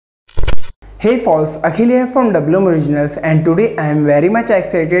Hey folks, Akhil here from WM Originals, and today I am very much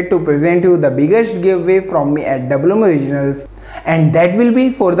excited to present you the biggest giveaway from me at WM Originals, and that will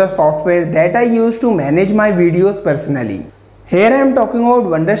be for the software that I use to manage my videos personally. Here I am talking about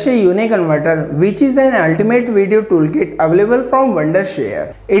Wondershare Uniconverter, which is an ultimate video toolkit available from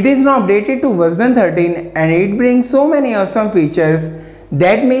Wondershare. It is now updated to version 13 and it brings so many awesome features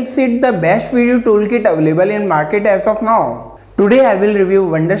that makes it the best video toolkit available in market as of now. Today I will review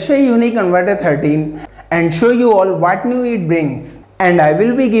Wondershare Uniconverter 13 and show you all what new it brings. And I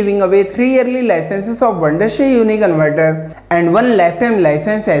will be giving away 3 yearly licenses of Wondershare Uniconverter and 1 lifetime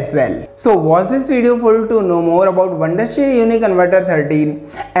license as well. So watch this video full to know more about Wondershare Uniconverter 13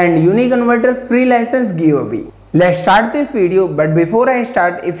 and UniConverter free license giveaway. Let's start this video, but before I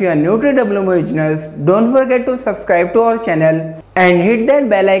start, if you are new to WM Originals, don't forget to subscribe to our channel and hit that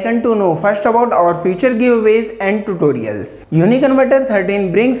bell icon to know first about our future giveaways and tutorials. UniConverter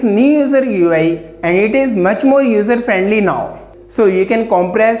 13 brings new user UI and it is much more user friendly now. So you can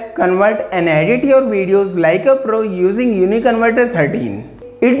compress, convert and edit your videos like a pro using UniConverter 13.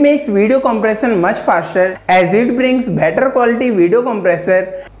 It makes video compression much faster as it brings better quality video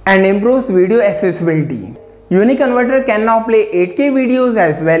compressor and improves video accessibility. UniConverter can now play 8K videos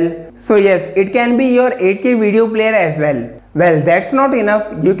as well. So yes, it can be your 8K video player as well. Well, that's not enough.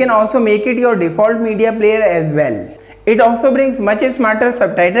 You can also make it your default media player as well. It also brings much smarter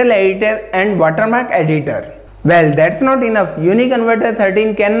subtitle editor and watermark editor. Well, that's not enough. UniConverter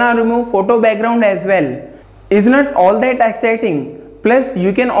 13 can now remove photo background as well. Is not all that exciting? Plus,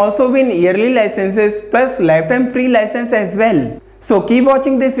 you can also win yearly licenses plus lifetime free license as well. So keep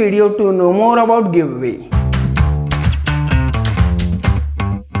watching this video to know more about giveaway.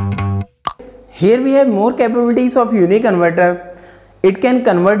 Here we have more capabilities of UniConverter. It can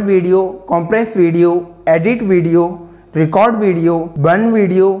convert video, compress video, edit video, record video, burn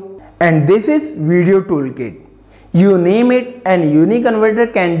video, and this is video toolkit. You name it and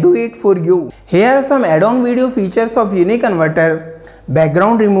UniConverter can do it for you. Here are some add-on video features of UniConverter: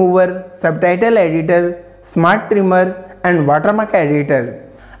 background remover, subtitle editor, smart trimmer and watermark editor.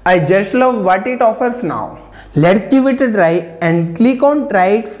 I just love what it offers now. Let's give it a try and click on try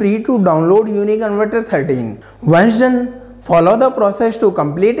it free to download UniConverter 13. Once done, follow the process to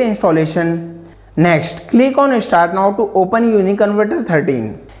complete installation. Next, click on start now to open UniConverter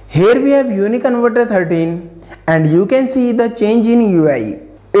 13. Here we have UniConverter 13 and you can see the change in UI.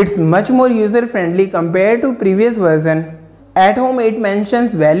 It's much more user friendly compared to previous version. At home it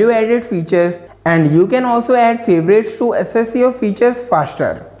mentions value added features and you can also add favorites to access your features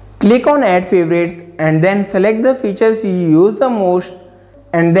faster. Click on add favorites and then select the features you use the most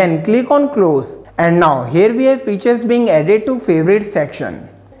and then click on close. And now here we have features being added to favorites section.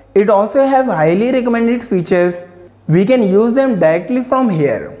 It also have highly recommended features. We can use them directly from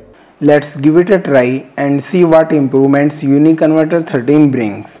here. Let's give it a try and see what improvements UniConverter 13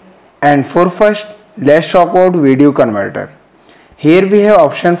 brings. And for first, let's talk about video converter. Here we have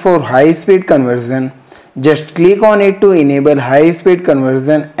option for high speed conversion. Just click on it to enable high speed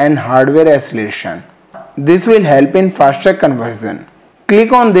conversion and hardware acceleration. This will help in faster conversion.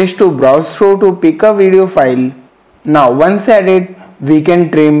 Click on this to browse through to pick a video file. Now once added, we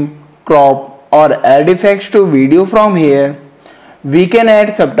can trim, crop or add effects to video from here. We can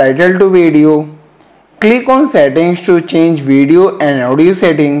add subtitle to video. Click on settings to change video and audio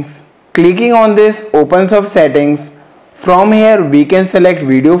settings. Clicking on this opens up settings. From here we can select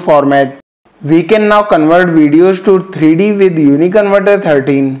video format. We can now convert videos to 3D with UniConverter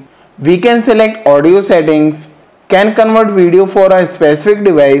 13. We can select audio settings, can convert video for a specific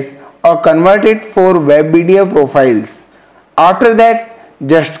device or convert it for web media profiles. After that,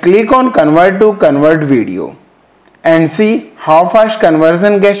 just click on convert to convert video and see how fast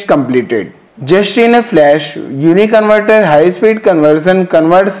conversion gets completed. Just in a flash, UniConverter high speed conversion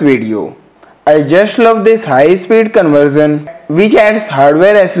converts video. I just love this high speed conversion which adds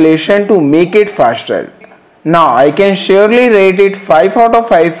hardware acceleration to make it faster. Now I can surely rate it 5 out of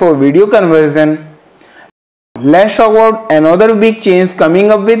 5 for video conversion. Let's talk about another big change coming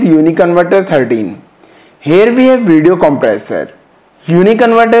up with UniConverter 13. Here we have video compressor.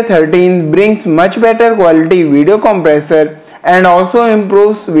 UniConverter 13 brings much better quality video compressor and also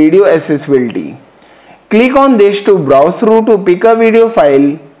improves video accessibility. Click on this to browse through to pick a video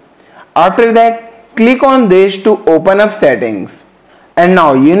file. After that, click on this to open up settings. And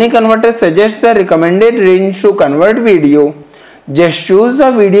now UniConverter suggests the recommended range to convert video. Just choose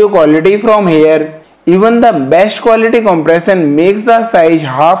the video quality from here. Even the best quality compression makes the size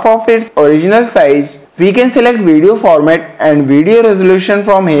half of its original size. We can select video format and video resolution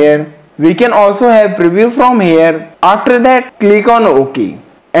from here. We can also have preview from here. After that, click on OK.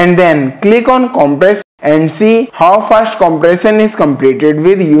 and then click on compress and see how fast compression is completed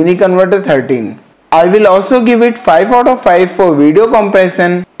with UniConverter 13. I will also give it 5 out of 5 for video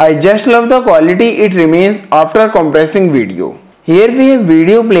compression. I just love the quality it remains after compressing video. Here we have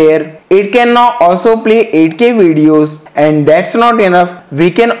video player. It can now also play 8K videos, and that's not enough.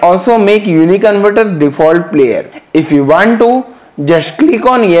 We can also make UniConverter default player. If you want to, just click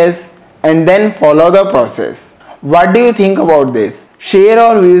on yes and then follow the process. What do you think about this? Share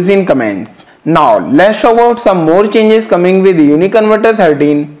your views in comments. Now let's talk about some more changes coming with UniConverter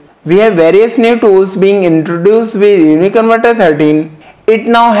 13. We have various new tools being introduced with UniConverter 13. It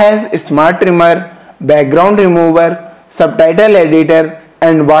now has Smart Trimmer, Background Remover, Subtitle Editor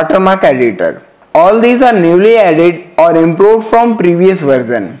and Watermark Editor. All these are newly added or improved from previous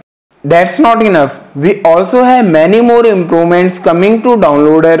version. That's not enough. We also have many more improvements coming to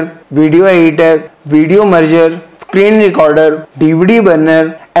Downloader, Video Editor, Video Merger, Screen Recorder, DVD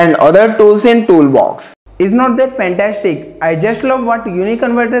Burner and other tools in Toolbox. Is not that fantastic? I just love what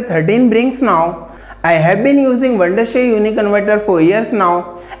UniConverter 13 brings now. I have been using Wondershare Uniconverter for years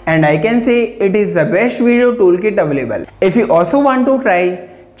now, and I can say it is the best video toolkit available. If you also want to try,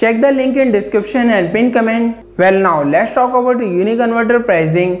 check the link in description and pin comment. Well, now let's talk about UniConverter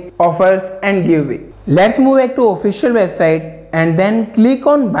pricing, offers and giveaway. Let's move back to official website and then click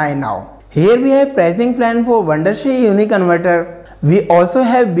on buy now. Here we have pricing plan for Wondershare Uniconverter. We also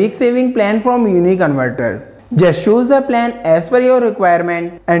have big saving plan from UniConverter. Just choose the plan as per your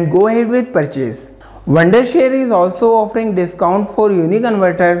requirement and go ahead with purchase. Wondershare is also offering discount for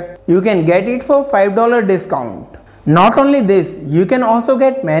UniConverter. You can get it for $5 discount. Not only this, you can also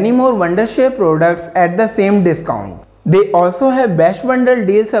get many more Wondershare products at the same discount. They also have best bundle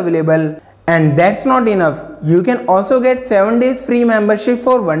deals available, and that's not enough. You can also get 7 days free membership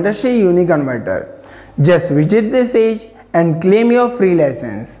for Wondershare Uniconverter. Just visit this page and claim your free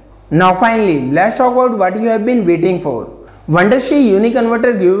license. Now finally, let's talk about what you have been waiting for. Wondershare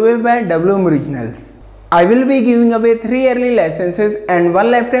Uniconverter giveaway by WM Originals. I will be giving away 3 early licenses and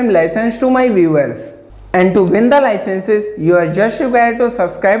 1 lifetime license to my viewers. And to win the licenses, you are just required to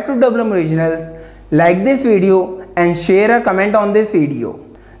subscribe to WM Originals, like this video and share a comment on this video.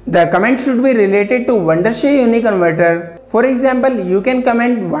 The comment should be related to Wondershare Uniconverter. For example, you can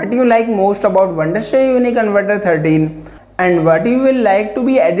comment what you like most about Wondershare Uniconverter 13 and what you will like to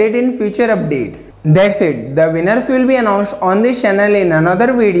be added in future updates. That's it. The winners will be announced on this channel in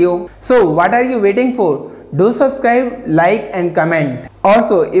another video. So what are you waiting for? Do subscribe, like and comment.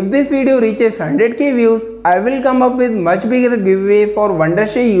 Also, if this video reaches 100k views, I will come up with much bigger giveaway for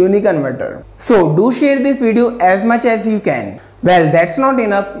Wondershare Uniconverter. So do share this video as much as you can. Well, that's not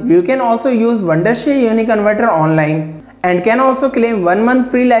enough. You can also use Wondershare Uniconverter online and can also claim 1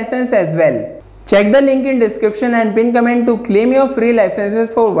 month free license as well. Check the link in description and pin comment to claim your free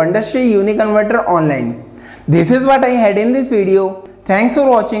licenses for Wondershare Uniconverter online. This is what I had in this video. Thanks for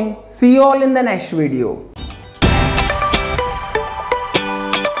watching. See you all in the next video.